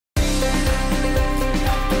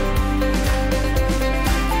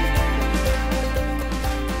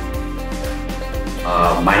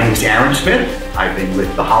My name is Aaron Smith. I've been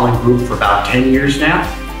with the Holland Group for about 10 years now,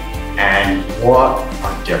 and what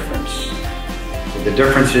a difference. The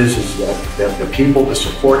difference is that the people, the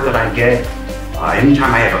support that I get,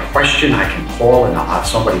 anytime I have a question, I can call and I'll have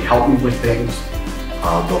somebody help me with things.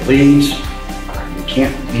 The leads, you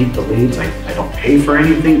can't beat the leads. I don't pay for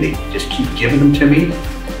anything. They just keep giving them to me.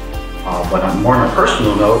 But on more on a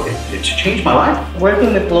personal note, it's changed my life.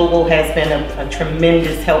 Working with Global has been a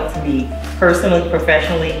tremendous help to me, personally,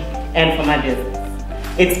 professionally, and for my business.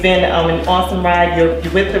 It's been an awesome ride.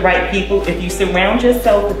 You're with the right people. If you surround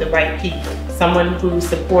yourself with the right people, someone who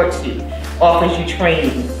supports you, offers you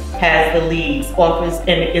training, has the leads, offers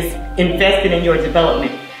and is invested in your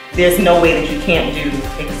development, there's no way that you can't do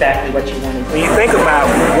exactly what you want to do. When you think about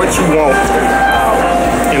what you want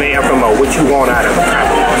in the FMO, what you want out of a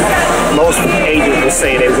company, most agents will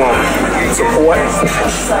say they want support,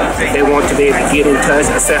 they want to be able to get in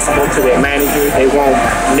touch, accessible to their manager, they want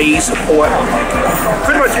lead support.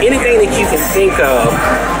 Pretty much anything that you can think of,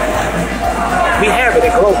 we have it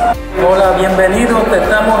at Global. Hola, bienvenidos. Te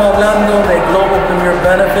estamos hablando de Global Premier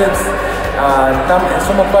Benefits.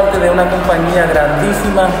 Somos parte de una compañía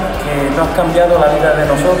grandísima que nos ha cambiado la vida de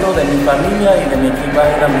nosotros, de mi familia y de mi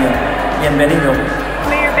equipaje también. Bienvenido.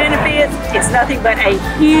 Premier Benefits, it's nothing but a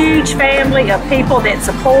huge family of people that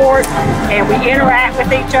support, and we interact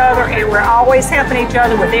with each other, and we're always helping each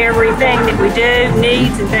other with everything that we do,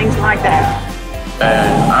 needs and things like that.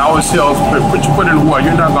 And I always tell people, put your foot in the water,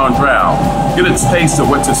 you're not gonna drown. Get a taste of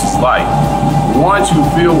what this is like. Once you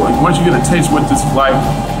get a taste of what this is like,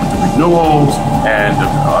 with the renewals and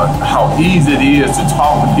how easy it is to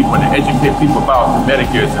talk to people and to educate people about the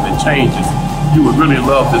Medicare and the changes, you would really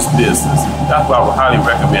love this business. That's why I would highly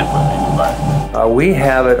recommend for anybody. We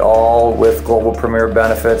have it all with Global Premier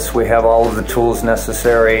Benefits. We have all of the tools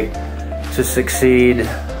necessary to succeed.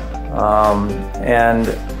 And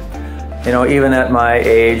you know, even at my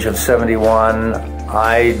age of 71,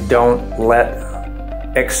 I don't let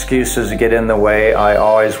excuses get in the way. I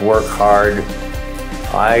always work hard.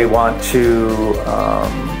 I want to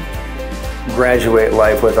graduate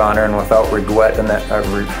life with honor and without regret,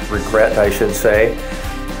 regret, I should say.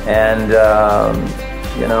 And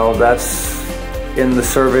you know, that's in the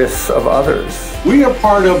service of others. We are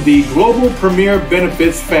part of the Global Premier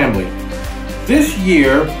Benefits family. This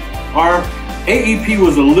year, our AEP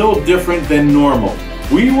was a little different than normal.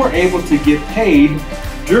 We were able to get paid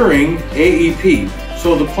during AEP.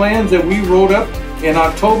 So the plans that we wrote up in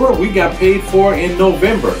October, we got paid for in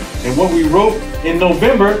November. And what we wrote in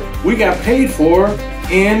November, we got paid for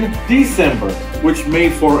in December, which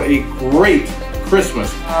made for a great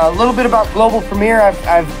Christmas. A little bit about Global Premier.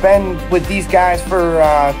 I've been with these guys for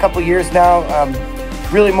a couple years now.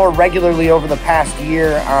 Really more regularly over the past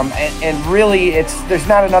year, and really there's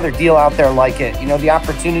not another deal out there like it. You know, the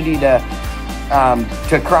opportunity to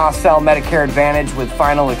cross-sell Medicare Advantage with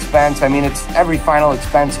final expense. I mean, it's every final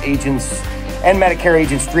expense agents and Medicare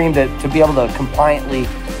agents dream to be able to compliantly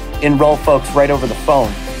enroll folks right over the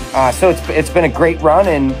phone. So it's been a great run,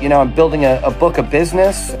 and you know, I'm building a book of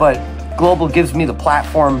business, but Global gives me the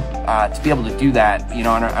platform to be able to do that, you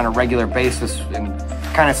know, on a regular basis, and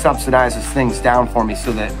kind of subsidizes things down for me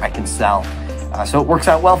so that I can sell. So it works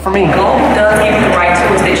out well for me. Global does give you the right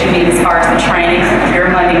tools that you need as far as the training,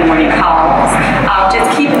 your Monday morning calls,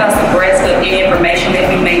 just keeping us abreast of any information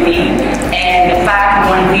that we may need. And the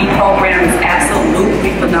 5-in-1 program is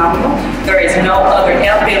absolutely phenomenal. There is no other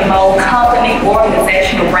FMO company,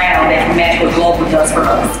 organization around that can match what Global does for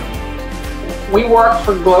us. We work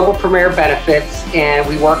for Global Premier Benefits, and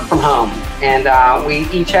we work from home. And we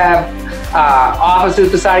each have offices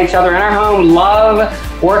beside each other in our home. Love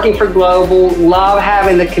working for Global, love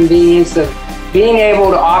having the convenience of being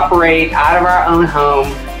able to operate out of our own home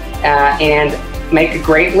and make a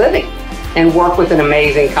great living and work with an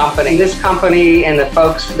amazing company. This company and the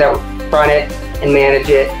folks that run it and manage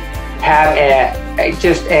it have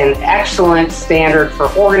just an excellent standard for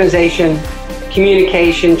organization,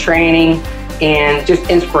 communication, training, and just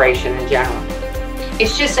inspiration in general.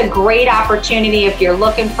 It's just a great opportunity if you're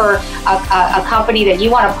looking for a company that you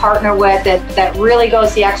want to partner with that really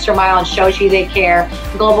goes the extra mile and shows you they care.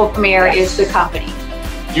 Global Premier is the company.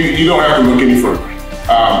 You don't have to look any further.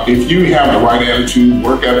 If you have the right attitude,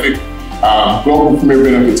 work ethic, Global Premier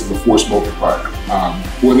Benefits is a force multiplier.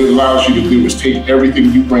 What it allows you to do is take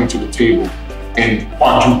everything you bring to the table and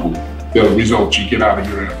quadruple the results you get out of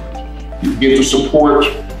your effort. You get the support.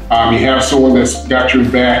 You have someone that's got your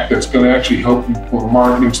back that's going to actually help you from a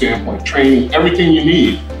marketing standpoint, training, everything you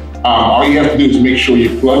need. All you have to do is make sure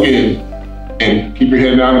you plug in and keep your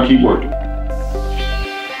head down and keep working.